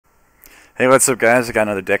Hey, what's up, guys? I got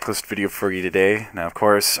another Decklist video for you today. Now, of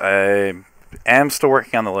course, I am still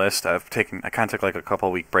working on the list. I kind of took like a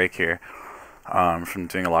couple-week break here from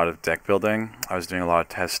doing a lot of deck building. I was doing a lot of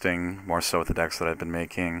testing, more so with the decks that I've been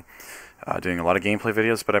making, doing a lot of gameplay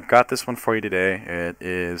videos. But I've got this one for you today. It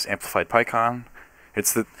is Amplified Pikkon. I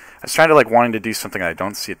was trying to wanting to do something I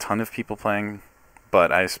don't see a ton of people playing,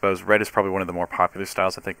 but I suppose red is probably one of the more popular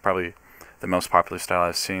styles. I think probably the most popular style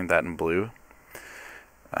I've seen, that in blue.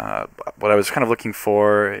 What I was kind of looking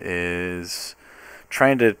for is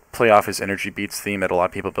trying to play off his energy beats theme that a lot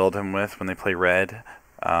of people build him with when they play red.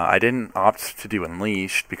 I didn't opt to do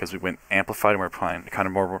Unleashed because we went Amplified and we we're playing kind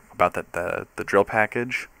of more about the drill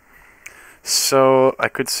package. So I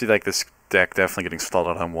could see this deck definitely getting stalled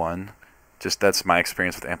out on 1. Just that's my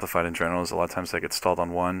experience with Amplified in general, is a lot of times I get stalled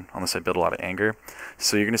on 1 unless I build a lot of anger.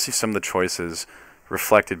 So you're going to see some of the choices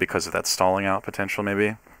reflected because of that stalling out potential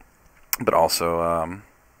maybe. But also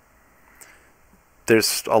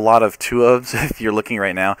there's a lot of 2-ofs if you're looking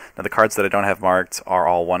right now. Now the cards that I don't have marked are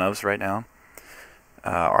all 1-ofs right now.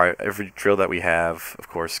 Every drill that we have, of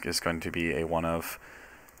course, is going to be a 1-of.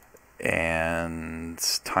 And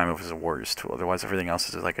Time of is a Warrior's Tool. Otherwise everything else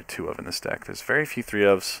is like a 2-of in this deck. There's very few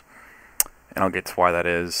 3-ofs, and I'll get to why that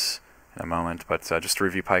is in a moment. But just to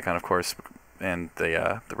review Pikkon, of course, and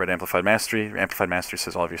the red Amplified Mastery. Amplified Mastery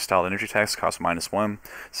says all of your styled energy attacks cost -1.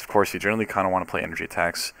 So of course you generally kind of want to play energy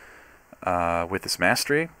attacks with this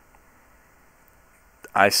mastery.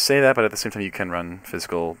 I say that, but at the same time you can run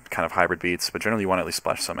physical kind of hybrid beats, but generally you want to at least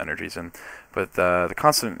splash some energies in. But the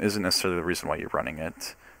constant isn't necessarily the reason why you're running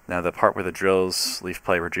it. Now the part where the drills, leaf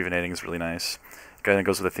play, rejuvenating is really nice. It kind of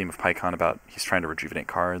goes with the theme of Pikkon about he's trying to rejuvenate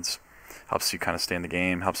cards. Helps you kind of stay in the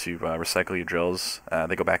game, helps you recycle your drills.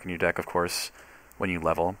 They go back in your deck, of course, when you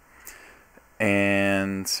level.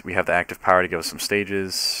 And we have the active power to give us some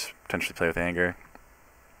stages, potentially play with anger.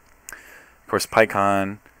 Of course,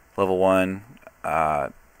 Pikkon, level 1,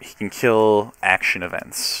 he can kill action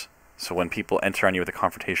events. So when people enter on you with a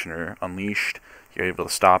confrontation or unleashed, you're able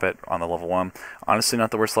to stop it on the level 1. Honestly,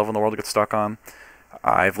 not the worst level in the world to get stuck on.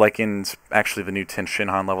 I've likened actually the new Ten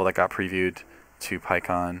Shinhan level that got previewed to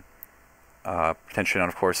Pikkon. Ten Shinhan,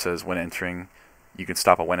 of course, says when entering, you can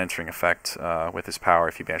stop a when entering effect with his power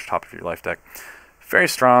if you banish top of your life deck. Very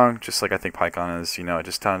strong, just like I think Pikkon is. It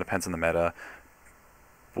just kind of depends on the meta.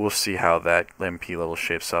 We'll see how that MP level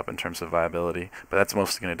shapes up in terms of viability, but that's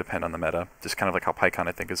mostly going to depend on the meta. Just kind of like how Pikkon,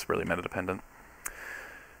 I think, is really meta dependent.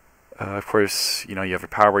 Of course, you have your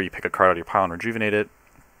power where you pick a card out of your pile and rejuvenate it.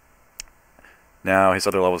 Now, his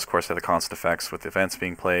other levels, of course, have the constant effects with events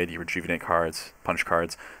being played. You rejuvenate cards, punch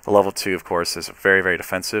cards. The level 2, of course, is very, very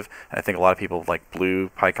defensive, and I think a lot of people like blue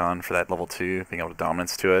Pikkon for that level 2, being able to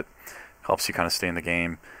dominance to it. Helps you kind of stay in the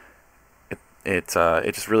game. It's a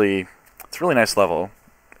really nice level.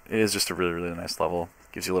 It is just a really, really nice level.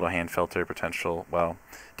 Gives you a little hand filter potential. Well,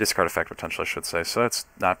 discard effect potential, I should say. So that's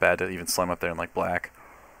not bad to even slam up there in black.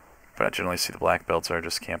 But I generally see the black builds are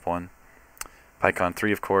just camp 1. Pikkon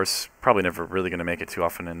 3, of course, probably never really going to make it too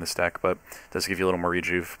often in this deck, but does give you a little more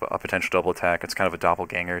rejuve, a potential double attack. It's kind of a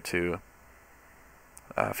doppelganger to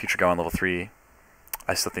Future Gone level 3.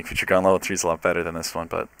 I still think Future Gone level 3 is a lot better than this one,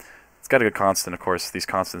 but it's got a good constant, of course. These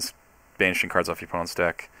constants banishing cards off your opponent's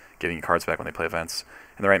deck, giving you cards back when they play events.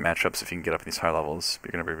 In the right matchups, if you can get up in these high levels,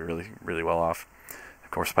 you're going to be really, really well off.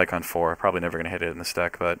 Of course, Pikkon 4, probably never going to hit it in this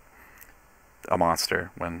deck, but a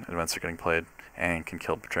monster when events are getting played and can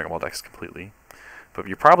kill Dragon Ball decks completely. But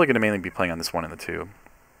you're probably going to mainly be playing on this 1 and the 2.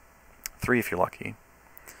 3 if you're lucky.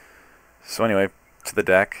 So anyway, to the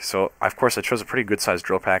deck. So, of course, I chose a pretty good-sized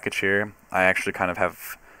drill package here. I actually kind of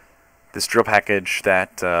have this drill package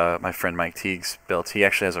that my friend Mike Teagues built. He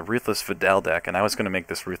actually has a Ruthless Vidal deck, and I was going to make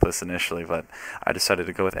this Ruthless initially, but I decided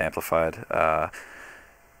to go with Amplified.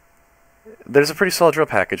 There's a pretty solid drill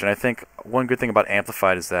package, and I think one good thing about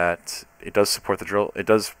Amplified is that it does support the drill. It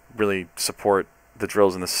does really support the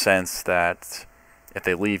drills in the sense that if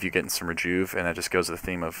they leave, you get in some rejuve, and that just goes to the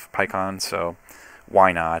theme of Pikkon, so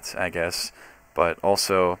why not, I guess. But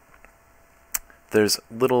also, there's a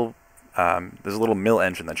little mill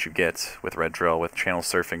engine that you get with red drill, with channel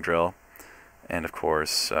surfing drill, and of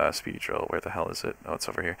course speedy drill. Where the hell is it? Oh, it's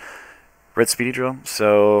over here. Red speedy drill.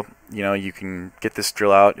 So you can get this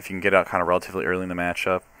drill out if you can get out kind of relatively early in the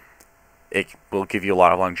matchup. It will give you a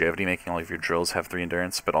lot of longevity, making all of your drills have 3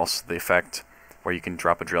 endurance, but also the effect where you can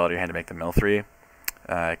drop a drill out of your hand to make the mill 3.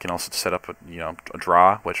 It can also set up a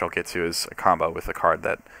draw, which I'll get to, is a combo with a card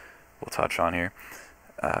that we'll touch on here.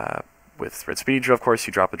 With Red Speedy Drill, of course,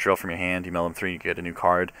 you drop a drill from your hand, you mill them 3, you get a new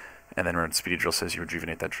card, and then Red Speedy Drill says you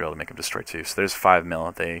rejuvenate that drill to make them destroy 2. So there's 5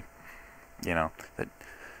 mill that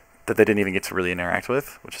that they didn't even get to really interact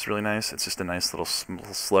with, which is really nice. It's just a nice little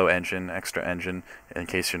slow engine, extra engine, in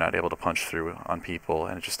case you're not able to punch through on people.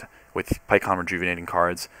 And it just, with Pikkon rejuvenating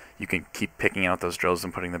cards, you can keep picking out those drills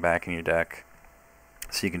and putting them back in your deck,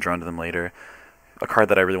 so you can draw into them later. A card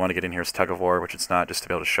that I really want to get in here is Tug of War, which it's not, just to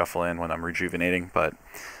be able to shuffle in when I'm rejuvenating, but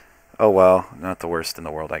oh well, not the worst in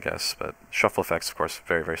the world, I guess. But shuffle effects, of course,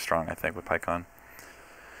 very, very strong, I think, with Pikkon.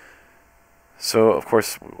 So, of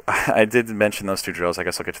course, I did mention those two drills. I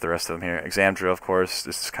guess I'll get to the rest of them here. Exam Drill, of course,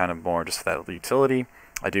 this is kind of more just for that utility.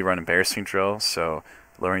 I do run Embarrassing Drill, so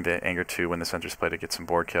lowering the anger 2 when this enters play to get some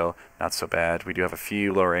board kill, not so bad. We do have a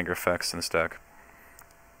few lower anger effects in this deck.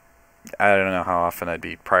 I don't know how often I'd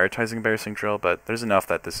be prioritizing Embarrassing Drill, but there's enough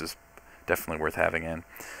that this is definitely worth having in.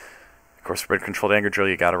 Of course, Red Controlled Anger Drill,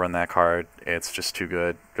 you gotta run that card. It's just too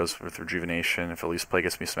good. Goes with Rejuvenation. If Elise Play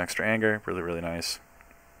gets me some extra anger, really, really nice.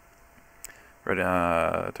 Red,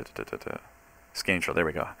 Scanning Drill, there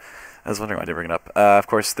we go. I was wondering why I didn't bring it up. Of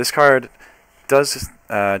course, this card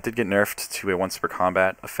did get nerfed to a once per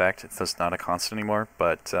combat effect. It does not a constant anymore,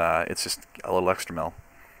 but it's just a little extra mill.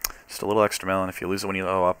 Just a little extra mill, and if you lose it when you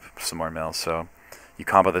low up, some more mill. So you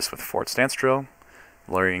combo this with Forward Stance Drill,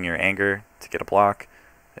 lowering your anger to get a block,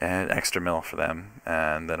 and extra mill for them.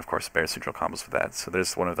 And then, of course, Embarrassing Drill combos with that. So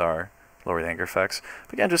there's one of our lower anger effects.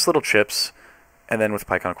 But again, just little chips. And then with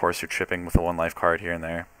Pikkon, of course, you're chipping with a 1 life card here and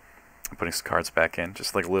there, and putting some cards back in,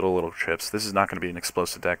 just like little chips. This is not going to be an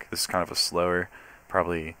explosive deck. This is kind of a slower,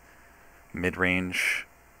 probably mid-range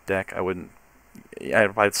deck.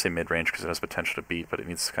 I'd say mid-range because it has potential to beat, but it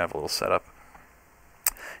needs kind of a little setup.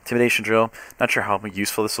 Intimidation Drill, not sure how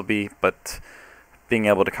useful this will be, but being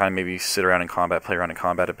able to kind of maybe sit around in combat, play around in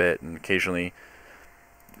combat a bit, and occasionally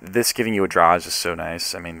this giving you a draw is just so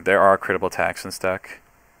nice. I mean, there are critical attacks in this deck.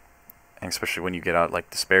 And especially when you get out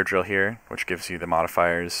like Despair Drill here, which gives you the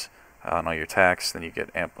modifiers on all your attacks. Then you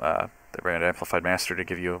get the Red Amplified Master to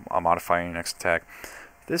give you a modifier in your next attack.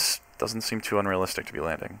 This doesn't seem too unrealistic to be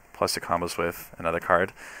landing. Plus it combos with another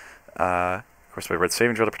card. Of course, we have Red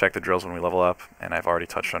Saving Drill to protect the drills when we level up, and I've already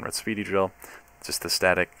touched on Red Speedy Drill. Just the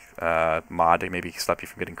static mod to maybe stop you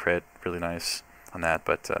from getting crit. Really nice on that,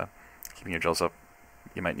 but keeping your drills up,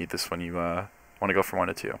 you might need this when you want to go from 1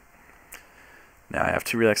 to 2. Now I have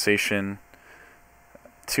 2 Relaxation,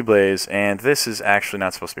 2 Blaze, and this is actually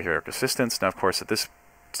not supposed to be Heroic Resistance. Now, of course, at this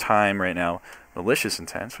time right now, Malicious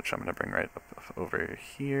Intent, which I'm going to bring right up over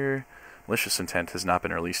here, Malicious Intent has not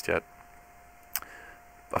been released yet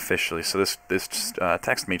officially, so this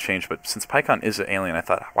text may change, but since Pikkon is an alien, I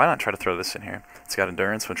thought, why not try to throw this in here? It's got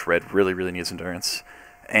Endurance, which Red really, really needs Endurance,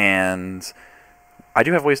 and I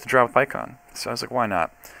do have ways to draw with Pikkon, so I was like, why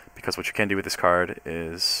not? Because what you can do with this card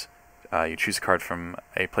is you choose a card from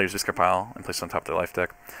a player's discard pile and place it on top of their life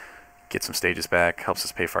deck. Get some stages back, helps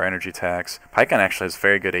us pay for our energy attacks. Pikkon actually has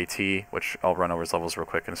very good AT, which I'll run over his levels real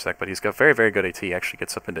quick in a sec, but he's got very, very good AT. He actually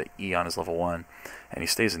gets up into E on his level 1, and he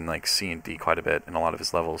stays in like C and D quite a bit in a lot of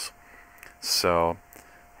his levels. So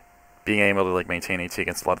being able to like maintain AT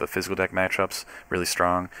against a lot of the physical deck matchups, really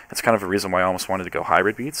strong. It's kind of a reason why I almost wanted to go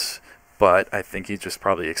hybrid beats, but I think he just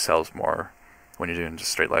probably excels more when you're doing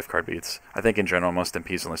just straight life card beats. I think in general, most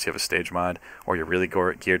MPs, unless you have a stage mod, or you're really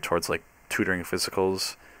geared towards like tutoring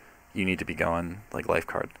physicals, you need to be going like life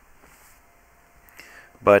card.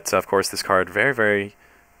 But of course, this card, very, very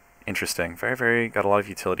interesting. Very, got a lot of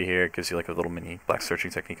utility here. It gives you like a little mini Black Searching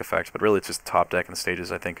Technique effect, but really it's just top deck and the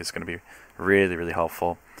stages I think is going to be really, really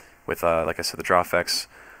helpful with, like I said, the draw effects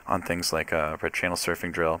on things like Red Channel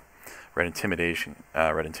Surfing Drill, Red Intimidation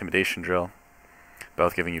Drill,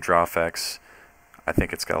 both giving you draw effects. I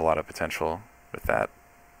think it's got a lot of potential with that.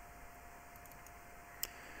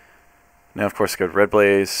 Now, of course, go to Red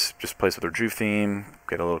Blaze, just plays with the Rejuve theme,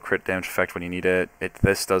 get a little crit damage effect when you need it.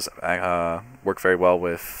 This does work very well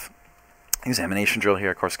with Examination Drill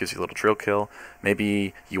here. Of course, gives you a little drill kill.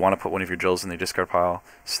 Maybe you want to put one of your drills in the discard pile,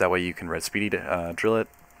 so that way you can Red Speedy drill it.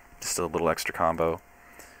 Just a little extra combo.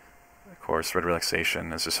 Of course, Red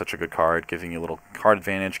Relaxation is just such a good card, giving you a little card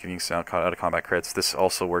advantage, giving you some out of combat crits. This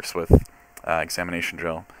also works with Examination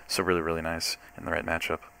Drill, so really, really nice in the right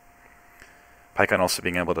matchup. Pikkon also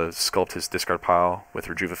being able to sculpt his discard pile with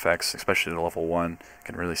Rejuve effects, especially at level 1,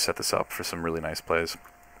 can really set this up for some really nice plays.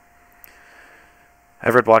 I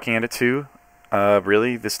have Red blocking at it too.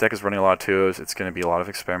 Really, this deck is running a lot of 2-0s. It's going to be a lot of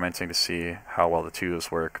experimenting to see how well the 2-0s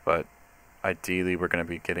work, but ideally we're going to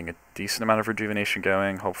be getting a decent amount of Rejuvenation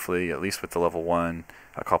going, hopefully at least with the level 1,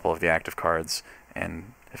 a couple of the active cards,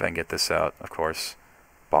 and if I can get this out, of course,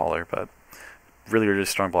 baller, but really, really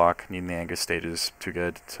strong block. Needing the Angus stage is too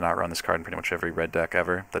good to not run this card in pretty much every red deck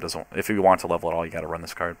ever. That doesn't. If you want to level at all, you got to run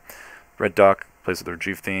this card. Red Duck plays with the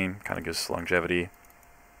Rejuve theme, kind of gives longevity.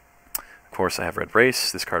 Of course, I have Red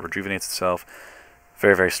Brace. This card rejuvenates itself.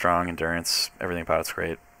 Very, very strong endurance. Everything about it's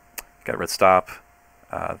great. Got Red Stop.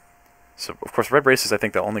 So, of course, Red Brace is, I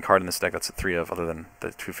think, the only card in this deck that's a 3 of, other than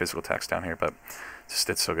the 2 physical attacks down here, but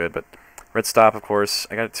it's so good. But Red Stop, of course,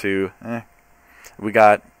 I got it 2. We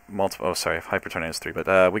got multiple, oh, sorry, Hyper Tornado is 3,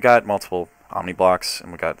 but we got multiple Omni blocks,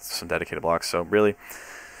 and we got some dedicated blocks, so really,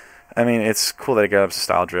 I mean, it's cool that it grabs a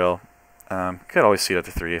Style Drill. Could always see it up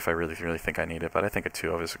to 3 if I really, really think I need it, but I think a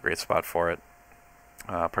 2 of is a great spot for it,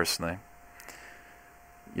 personally.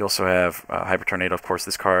 You also have Hyper Tornado, of course.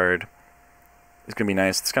 This card is going to be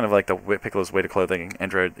nice. It's kind of like the Piccolo's Weighted Clothing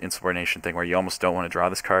Android Insubordination thing, where you almost don't want to draw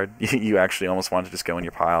this card. You actually almost want to just go in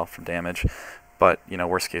your pile from damage. But, you know,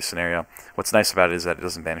 worst case scenario. What's nice about it is that it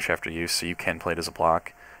doesn't vanish after use, so you can play it as a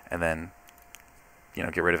block, and then, you know,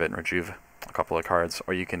 get rid of it and rejuve a couple of cards.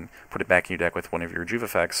 Or you can put it back in your deck with one of your rejuve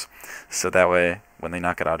effects, so that way, when they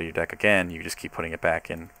knock it out of your deck again, you just keep putting it back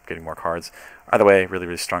in, getting more cards. Either way, really,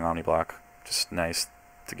 really strong Omni block. Just nice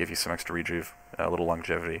to give you some extra rejuve, a little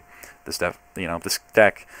longevity. This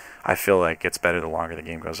deck, I feel like gets better the longer the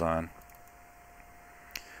game goes on.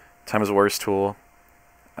 Time is a Warrior's Tool.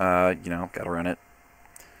 You know, gotta run it.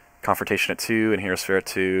 Confrontation at 2 and Hero Sphere at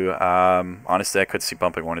 2. Honestly, I could see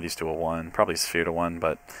bumping one of these to a 1, probably Sphere to 1,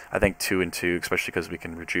 but I think 2 and 2, especially because we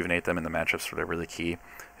can rejuvenate them in the matchups where they're really key,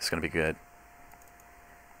 is going to be good.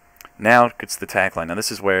 Now it's the tagline. Now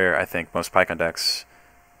this is where I think most Pikkon decks,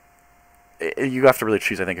 you have to really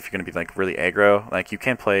choose, I think, if you're going to be like really aggro. Like, you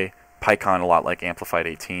can play Pikkon a lot like Amplified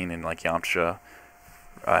 18 and like Yamcha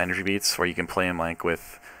Energy Beats, where you can play him like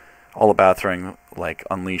with all about throwing like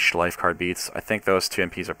Unleashed life card beats. I think those 2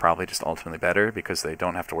 MPs are probably just ultimately better because they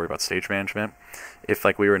don't have to worry about stage management. If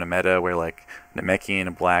like we were in a meta where like Namekian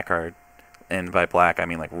and Black are, and by Black I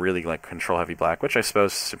mean like really like control heavy Black, which I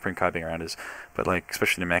suppose Supreme Kai being around is, but like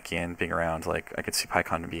especially Namekian being around, like I could see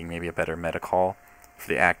Pikkon being maybe a better meta call for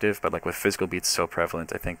the active, but like with physical beats so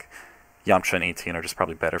prevalent, I think Yamcha and 18 are just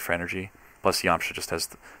probably better for energy. Plus Yamcha just has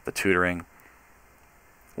the tutoring,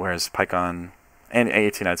 whereas Pikkon and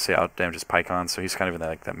 18 I'd say out damages Pikkon, so he's kind of in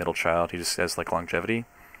that middle child. He just has like longevity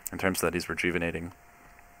in terms of that he's rejuvenating,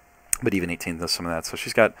 but even 18 does some of that. So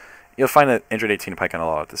she's got, you'll find that Injured 18 and Pikkon a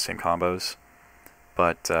lot of the same combos.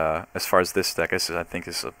 But as far as this deck, I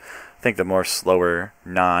think the more slower,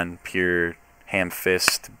 non-pure ham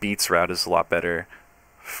fist beats route is a lot better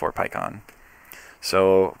for Pikkon.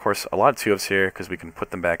 So, of course, a lot of 2-ofs here because we can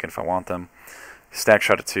put them back in if I want them. Stack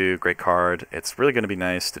Shot at 2, great card. It's really going to be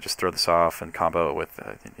nice to just throw this off and combo it with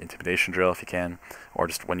Intimidation Drill if you can, or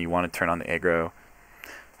just when you want to turn on the aggro.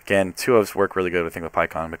 Again, 2-ofs work really good, I think, with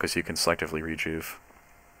Pikkon because you can selectively rejuve.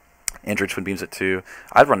 Android Twin Beams at 2.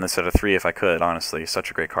 I'd run this at a 3 if I could, honestly.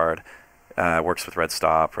 Such a great card. Works with Red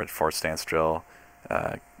Stop, Red Force Stance Drill,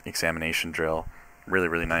 Examination Drill. Really,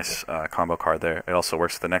 really nice combo card there. It also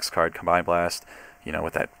works with the next card, Combine Blast, you know,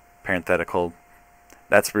 with that parenthetical.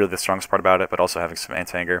 That's really the strongest part about it, but also having some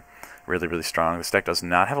anti-anger. Really, really strong. This deck does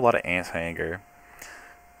not have a lot of anti-anger.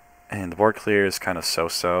 And the board clear is kind of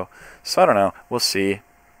so-so. So I don't know. We'll see.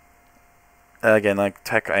 Again, like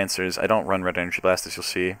tech answers, I don't run Red Energy Blast, as you'll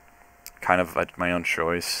see. Kind of at my own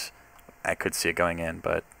choice. I could see it going in,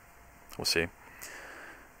 but we'll see.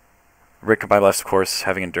 Red Combine Blast, of course,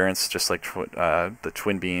 having endurance, just like the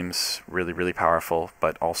Twin Beams, really, really powerful,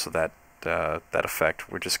 but also that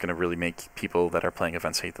effect. We're just going to really make people that are playing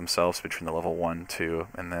events hate themselves between the level 1, 2,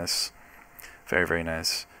 and this. Very, very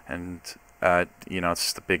nice. And, you know, it's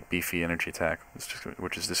just a big, beefy energy attack,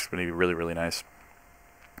 which is just going to be really, really nice.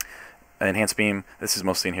 Enhanced Beam, this is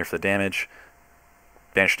mostly in here for the damage.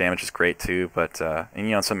 Banished damage is great too, but and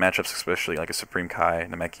you know, in some matchups, especially like a Supreme Kai,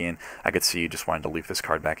 Namekian, I could see you just wanting to leave this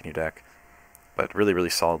card back in your deck. But really, really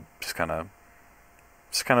solid, just kind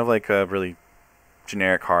of like a really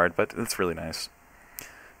generic card, but it's really nice.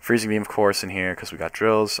 Freezing Beam, of course, in here because we got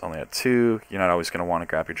drills, only at 2. You're not always going to want to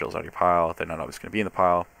grab your drills out of your pile. They're not always going to be in the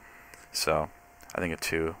pile. So I think at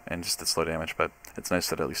 2, and just it's low damage, but it's nice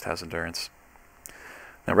that it at least has endurance.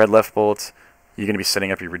 Now, Red Left Bolt, you're going to be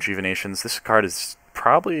setting up your rejuvenations. This card is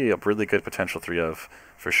probably a really good potential 3-of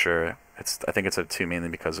for sure. I think it's a 2 mainly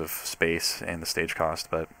because of space and the stage cost,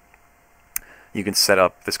 but you can set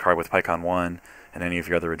up this card with Pikkon 1 and any of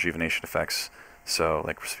your other rejuvenation effects. So,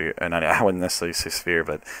 like Sphere, and I wouldn't necessarily say Sphere,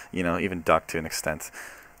 but, you know, even Duck to an extent.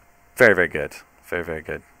 Very, very good. Very, very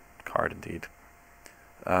good card indeed.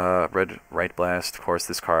 Red Right Blast, of course,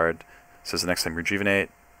 this card says the next time Rejuvenate.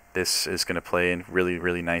 This is going to play in really,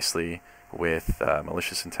 really nicely with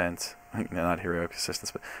Malicious Intent. Not Heroic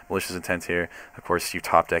Assistance, but Malicious Intent here. Of course, you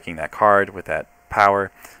top decking that card with that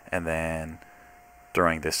power, and then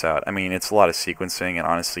throwing this out. I mean, it's a lot of sequencing, and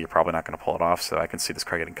honestly, you're probably not going to pull it off, so I can see this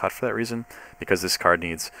card getting cut for that reason, because this card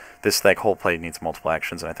needs, this like whole play needs multiple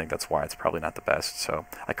actions, and I think that's why it's probably not the best. So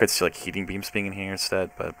I could see like Heating Beams being in here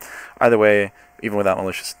instead, but either way, even without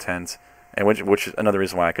Malicious Intent, and which is another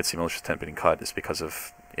reason why I could see Malicious Intent being cut, is because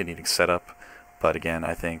of it needing setup. But again,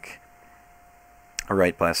 I think a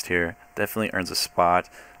Right Blast here definitely earns a spot.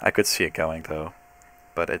 I could see it going though,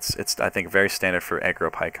 but it's I think very standard for aggro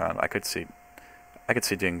Pikkon. I could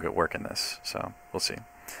see doing good work in this, so we'll see.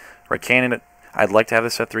 Right Cannon, I'd like to have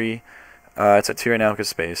this at 3. It's at 2 right now because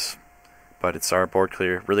space, but it's our board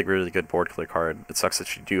clear, really good board clear card. It sucks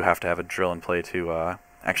that you do have to have a drill in play to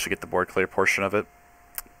actually get the board clear portion of it,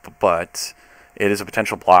 but it is a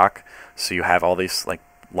potential block, so you have all these like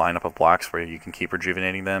lineup of blocks where you can keep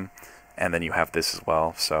rejuvenating them, and then you have this as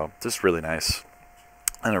well, so just really nice.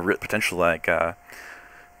 And a potential like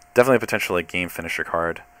definitely a potential like game finisher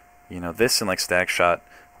card. You know, this and like Static Shot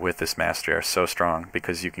with this Mastery are so strong,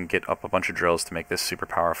 because you can get up a bunch of drills to make this super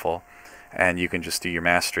powerful, and you can just do your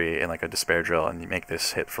Mastery in like a Despair drill and you make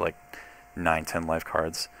this hit for like 9-10 life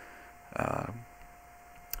cards.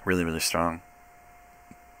 Really strong.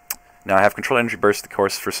 Now I have Controlled Energy Burst, of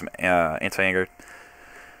course, for some anti-anger.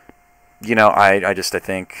 You know, I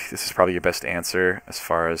think this is probably your best answer as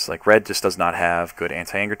far as like red just does not have good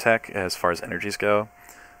anti-anger tech as far as energies go.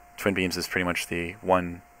 Twin Beams is pretty much the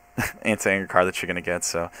one anti-anger card that you're going to get,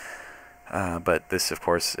 so but this of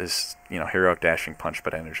course is, you know, Heroic Dashing Punch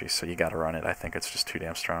but energy, so you got to run it. I think it's just too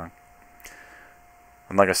damn strong.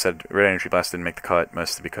 And like I said, Red Energy Blast didn't make the cut,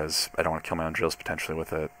 mostly because I don't want to kill my own drills potentially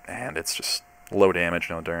with it, and it's just low damage,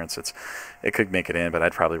 no endurance. It could make it in, but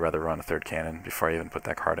I'd probably rather run a 3rd cannon before I even put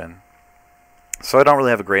that card in. So I don't really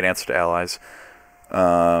have a great answer to allies.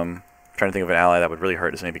 Trying to think of an ally that would really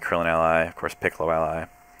hurt is maybe Krillin ally, of course Piccolo ally.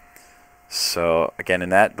 So again, in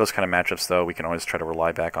those kind of matchups though, we can always try to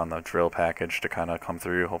rely back on the drill package to kind of come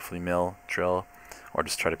through, hopefully mill, drill, or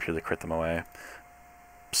just try to purely crit them away.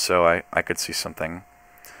 So I could see something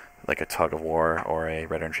like a Tug of War or a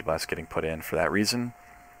Red Energy Blast getting put in for that reason.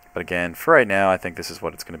 But again, for right now, I think this is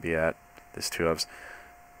what it's going to be at, this 2-ofs.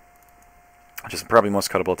 Just probably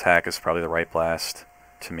most cuttable attack is probably the Right Blast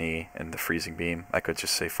to me, and the Freezing Beam. I could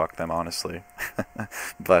just say fuck them, honestly.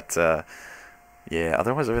 But yeah,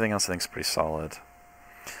 otherwise everything else I think is pretty solid.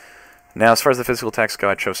 Now, as far as the physical attacks go,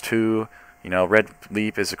 I chose 2. You know, Red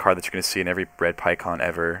Leap is a card that you're going to see in every red Pikkon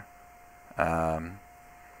ever.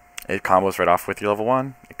 It combos right off with your level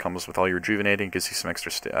 1. It combos with all your rejuvenating, gives you some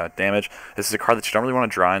extra damage. This is a card that you don't really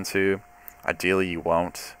want to draw into. Ideally, you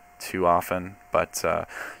won't too often, but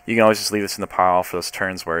you can always just leave this in the pile for those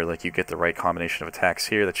turns where like you get the right combination of attacks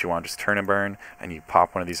here that you want to just turn and burn, and you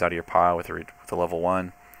pop one of these out of your pile with the level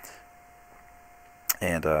 1.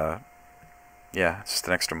 And yeah, it's just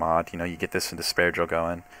an extra mod. You know, you get this in Despair drill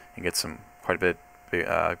going and get quite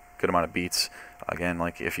a good amount of beats. Again,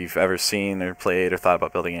 like if you've ever seen or played or thought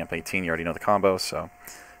about building Amp 18, you already know the combo. So,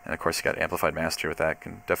 and of course you got Amplified Mastery with that,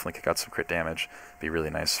 can definitely kick out some crit damage. Be really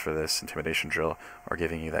nice for this Intimidation drill or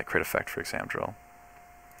giving you that crit effect for Exam drill.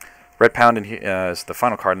 Red Pound is the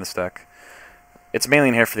final card in this deck. It's mainly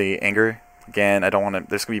in here for the anger. Again, I don't want to.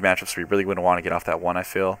 There's gonna be matchups where you really wouldn't want to get off that 1. I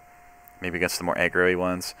feel maybe against the more aggro-y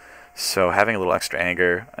ones. So having a little extra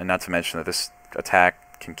anger, and not to mention that this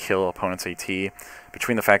attack can kill opponent's AT,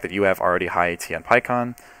 between the fact that you have already high AT on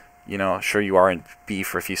Pikkon, you know, sure you are in B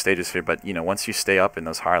for a few stages here, but you know, once you stay up in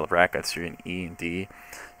those higher brackets, you're in E and D.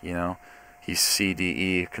 You know, he's C, D,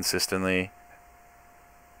 E consistently.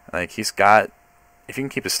 Like he's got, if you can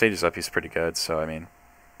keep his stages up, he's pretty good. So I mean,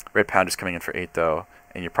 Red Pound is coming in for 8 though,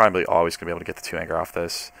 and you're probably always gonna be able to get the 2 anger off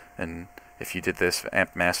this. And if you did this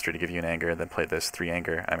Amp Mastery to give you an anger, and then played this 3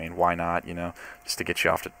 anger, I mean, why not? You know, just to get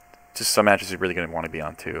you off to just some matches you're really gonna want to be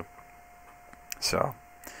on too. So.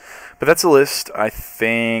 But that's a list. I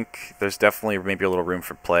think there's definitely maybe a little room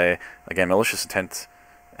for play. Again, Malicious Intent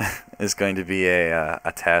is going to be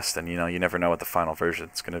a test, and you know, you never know what the final version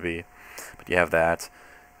is going to be. But you have that,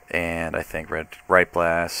 and I think Right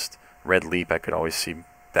Blast, Red Leap, I could always see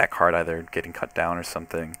that card either getting cut down or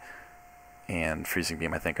something. And Freezing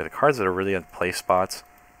Beam, I think, are the cards that are really at play spots.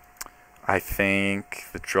 I think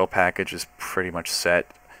the drill package is pretty much set.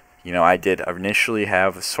 You know, I did initially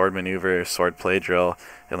have the Sword Maneuver, Sword Play Drill,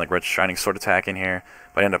 and like Red Shining Sword Attack in here,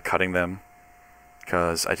 but I ended up cutting them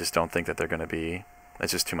because I just don't think that they're going to be,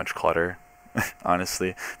 it's just too much clutter, honestly.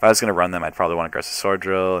 If I was going to run them, I'd probably want Aggressive Sword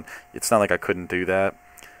Drill. It's not like I couldn't do that,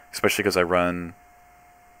 especially because I run,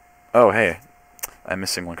 oh hey, I'm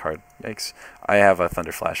missing 1 card, yikes. I have a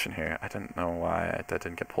Thunder Flash in here. I didn't know why that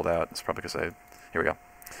didn't get pulled out. It's probably because here we go.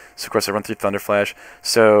 So of course I run through Thunder Flash.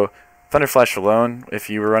 So Thunder Flash alone, if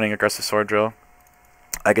you were running Aggressive Sword Drill,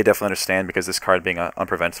 I could definitely understand, because this card being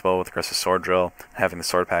unpreventable with aggressive sword drill, having the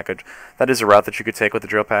sword package, that is a route that you could take with the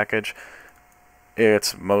drill package.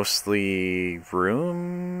 It's mostly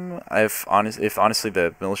room. If honestly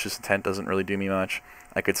the malicious intent doesn't really do me much,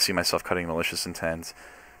 I could see myself cutting malicious intent,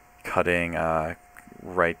 cutting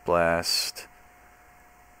right blast,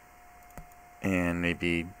 and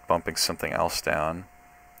maybe bumping something else down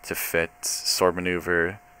to fit sword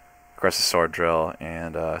maneuver, aggressive sword drill,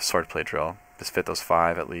 and sword play drill. Just fit those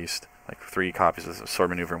 5 at least, like 3 copies of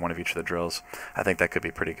sword maneuver in one of each of the drills. I think that could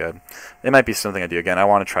be pretty good. It might be something I do again. I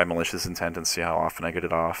want to try malicious intent and see how often I get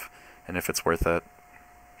it off and if it's worth it.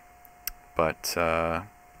 But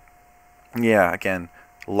yeah, again,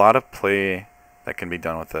 a lot of play that can be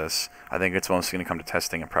done with this. I think it's mostly going to come to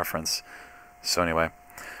testing and preference. So anyway,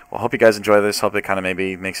 well, I hope you guys enjoy this. Hope it kind of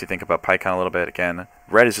maybe makes you think about Pikkon a little bit. Again,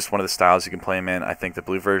 red is just one of the styles you can play him in. I think the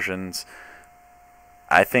blue versions,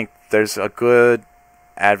 I think there's a good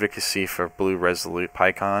advocacy for blue resolute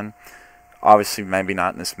Pikkon. Obviously, maybe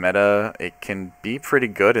not in this meta. It can be pretty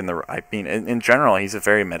good in the. I mean, in general, he's a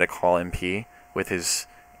very meta call MP with his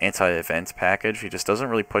anti-event package. He just doesn't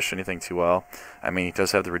really push anything too well. I mean, he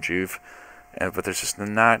does have the rejuve, but there's just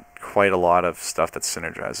not quite a lot of stuff that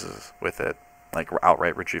synergizes with it, like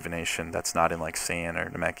outright rejuvenation. That's not in like Saiyan or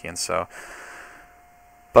Namekian. So.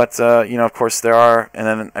 But, you know, of course there are, and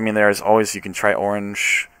then, I mean, there's always, you can try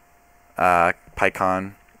orange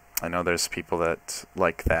Pikkon. I know there's people that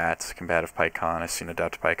like that, combative Pikkon. I've seen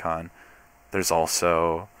Adept Pikkon. There's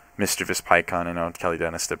also mischievous Pikkon. I know Kelly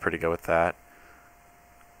Dennis did pretty good with that.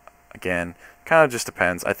 Again, kind of just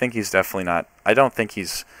depends. I think he's definitely not, I don't think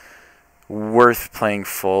he's worth playing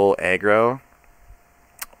full aggro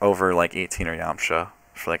over like 18 or Yamcha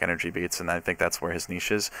for like energy beats, and I think that's where his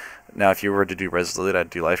niche is. Now, if you were to do Resolute, I'd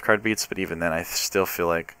do life card beats, but even then, I still feel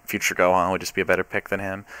like Future Gohan would just be a better pick than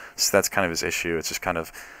him. So that's kind of his issue. It's just kind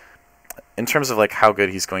of, in terms of like how good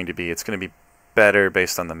he's going to be, it's going to be better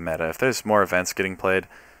based on the meta. If there's more events getting played,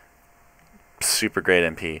 super great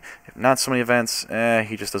MP. If not so many events,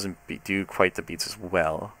 he just doesn't do quite the beats as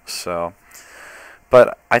well. So,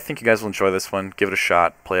 but I think you guys will enjoy this one. Give it a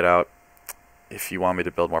shot. Play it out. If you want me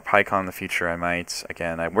to build more Pikkon in the future, I might.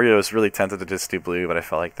 Again, I was really tempted to just do blue, but I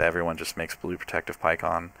felt like that everyone just makes blue protective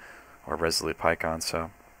Pikkon or resolute Pikkon.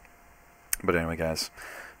 So, but anyway, guys,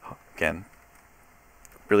 again,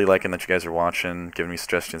 really liking that you guys are watching, giving me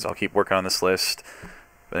suggestions. I'll keep working on this list.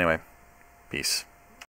 But anyway, peace.